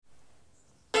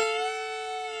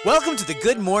Welcome to the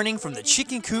Good Morning from the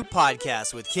Chicken Coop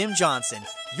podcast with Kim Johnson,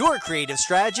 your creative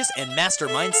strategist and master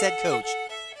mindset coach.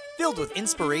 Filled with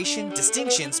inspiration,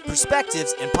 distinctions,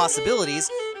 perspectives, and possibilities,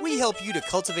 we help you to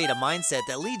cultivate a mindset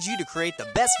that leads you to create the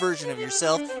best version of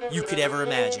yourself you could ever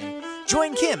imagine.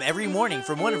 Join Kim every morning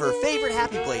from one of her favorite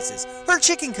happy places, her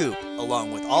chicken coop,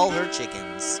 along with all her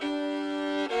chickens.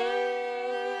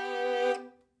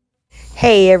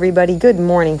 Hey everybody, good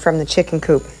morning from the chicken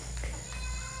coop.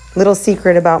 Little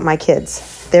secret about my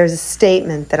kids. There's a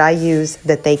statement that I use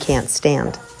that they can't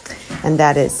stand, and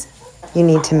that is, you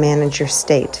need to manage your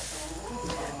state.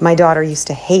 My daughter used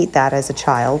to hate that as a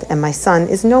child, and my son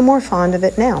is no more fond of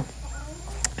it now.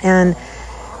 And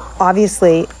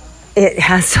obviously, it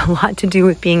has a lot to do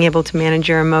with being able to manage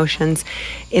your emotions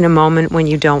in a moment when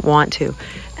you don't want to.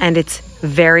 And it's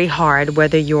very hard,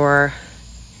 whether you're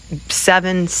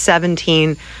 7,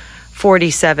 17,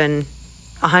 47,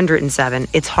 107,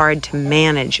 it's hard to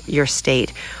manage your state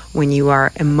when you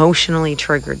are emotionally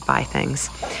triggered by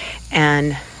things.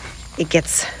 And it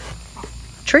gets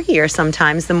trickier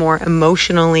sometimes the more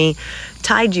emotionally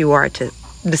tied you are to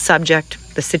the subject,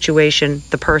 the situation,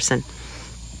 the person.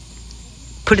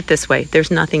 Put it this way,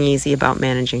 there's nothing easy about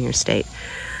managing your state.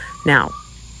 Now,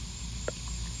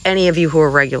 any of you who are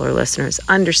regular listeners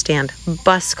understand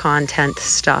bus content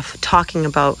stuff, talking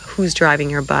about who's driving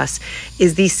your bus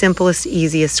is the simplest,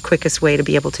 easiest, quickest way to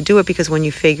be able to do it, because when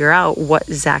you figure out what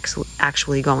is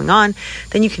actually going on,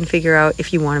 then you can figure out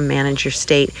if you want to manage your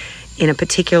state in a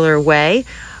particular way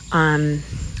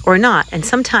or not. And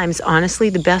sometimes, honestly,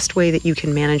 the best way that you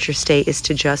can manage your state is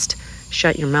to just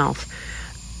shut your mouth.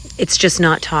 It's just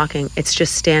not talking. It's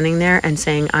just standing there and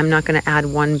saying, I'm not going to add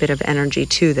one bit of energy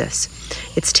to this.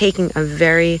 It's taking a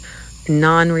very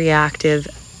non-reactive,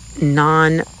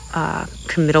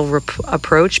 non-committal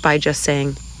approach by just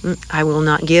saying, I will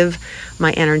not give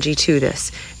my energy to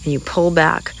this. And you pull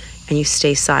back and you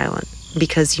stay silent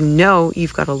because you know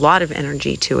you've got a lot of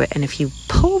energy to it. And if you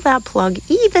pull that plug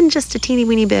even just a teeny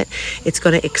weeny bit, it's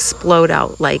going to explode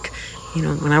out like, you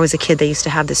know, when I was a kid, they used to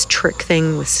have this trick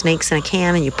thing with snakes in a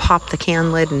can, and you pop the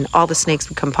can lid and all the snakes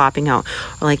would come popping out.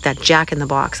 Or like that Jack in the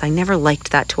Box. I never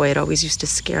liked that toy. It always used to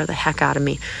scare the heck out of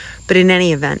me. But in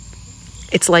any event,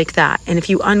 it's like that. And if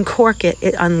you uncork it,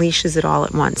 it unleashes it all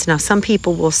at once. Now, some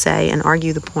people will say and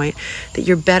argue the point that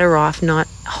you're better off not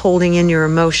holding in your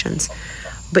emotions.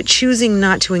 But choosing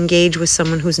not to engage with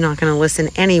someone who's not going to listen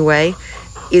anyway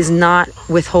is not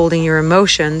withholding your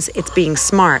emotions. It's being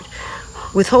smart.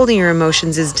 Withholding your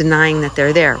emotions is denying that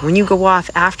they're there. When you go off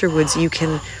afterwards, you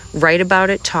can write about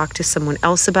it, talk to someone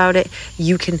else about it.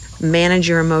 You can manage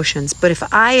your emotions. But if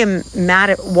I am mad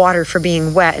at water for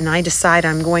being wet and I decide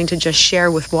I'm going to just share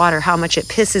with water how much it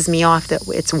pisses me off that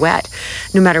it's wet,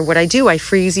 no matter what I do, I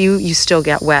freeze you, you still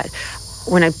get wet.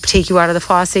 When I take you out of the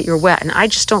faucet, you're wet. And I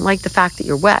just don't like the fact that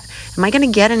you're wet. Am I going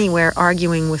to get anywhere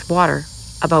arguing with water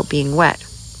about being wet?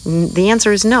 The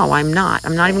answer is no, I'm not.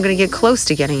 I'm not even going to get close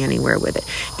to getting anywhere with it.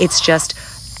 It's just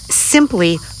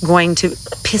simply going to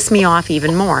piss me off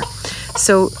even more.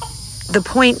 So the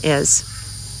point is,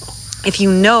 if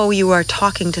you know you are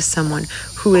talking to someone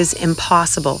who is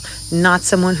impossible, not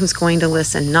someone who's going to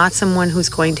listen, not someone who's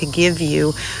going to give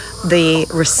you the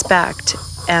respect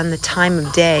and the time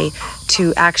of day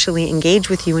to actually engage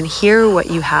with you and hear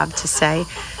what you have to say,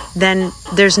 then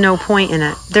there's no point in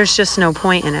it. There's just no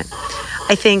point in it.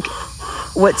 I think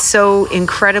what's so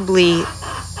incredibly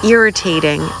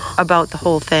irritating about the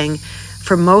whole thing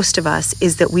for most of us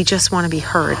is that we just want to be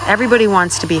heard. Everybody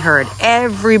wants to be heard.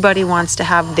 Everybody wants to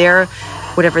have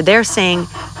whatever they're saying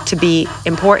to be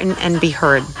important and be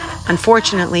heard.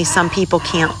 Unfortunately, some people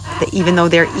can't, even though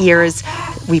their ears,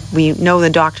 we know the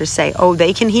doctors say, oh,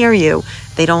 they can hear you.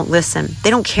 They don't listen.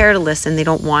 They don't care to listen. They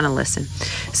don't want to listen.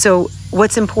 So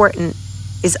what's important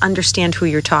is understand who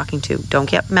you're talking to. Don't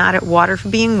get mad at water for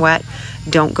being wet.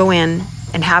 Don't go in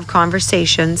and have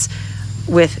conversations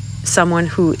with someone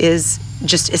who is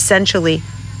just essentially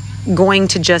going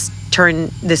to just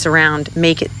turn this around,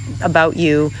 make it about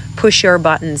you, push your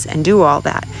buttons, and do all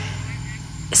that.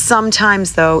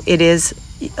 Sometimes, though, it is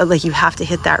like you have to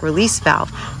hit that release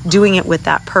valve. Doing it with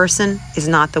that person is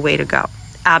not the way to go.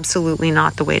 Absolutely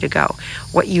not the way to go.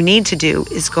 What you need to do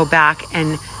is go back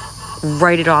and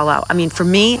write it all out. I mean, for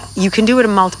me, you can do it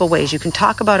in multiple ways. You can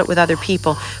talk about it with other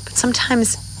people, but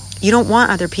sometimes you don't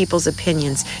want other people's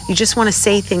opinions. You just want to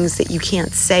say things that you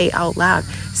can't say out loud.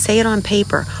 Say it on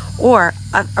paper. Or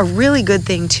a really good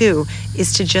thing too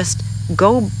is to just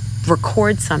go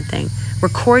record something.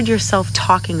 Record yourself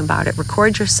talking about it.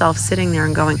 Record yourself sitting there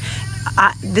and going,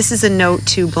 this is a note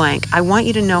to blank. I want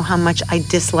you to know how much I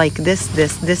dislike this,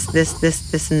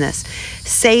 and this.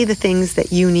 Say the things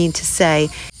that you need to say.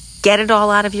 Get it all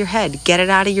out of your head. Get it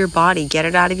out of your body. Get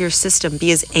it out of your system.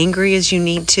 Be as angry as you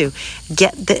need to.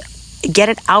 Get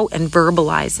it out and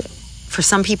verbalize it. For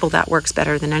some people, that works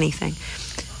better than anything.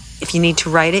 If you need to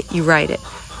write it, you write it.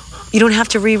 You don't have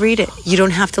to reread it. You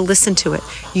don't have to listen to it.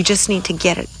 You just need to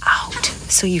get it out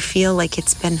so you feel like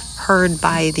it's been heard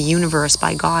by the universe,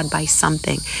 by God, by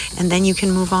something. And then you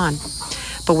can move on.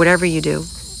 But whatever you do,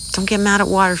 don't get mad at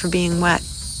water for being wet.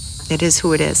 It is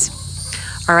who it is.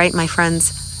 All right, my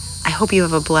friends, I hope you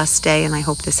have a blessed day, and I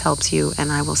hope this helps you,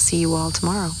 and I will see you all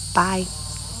tomorrow. Bye.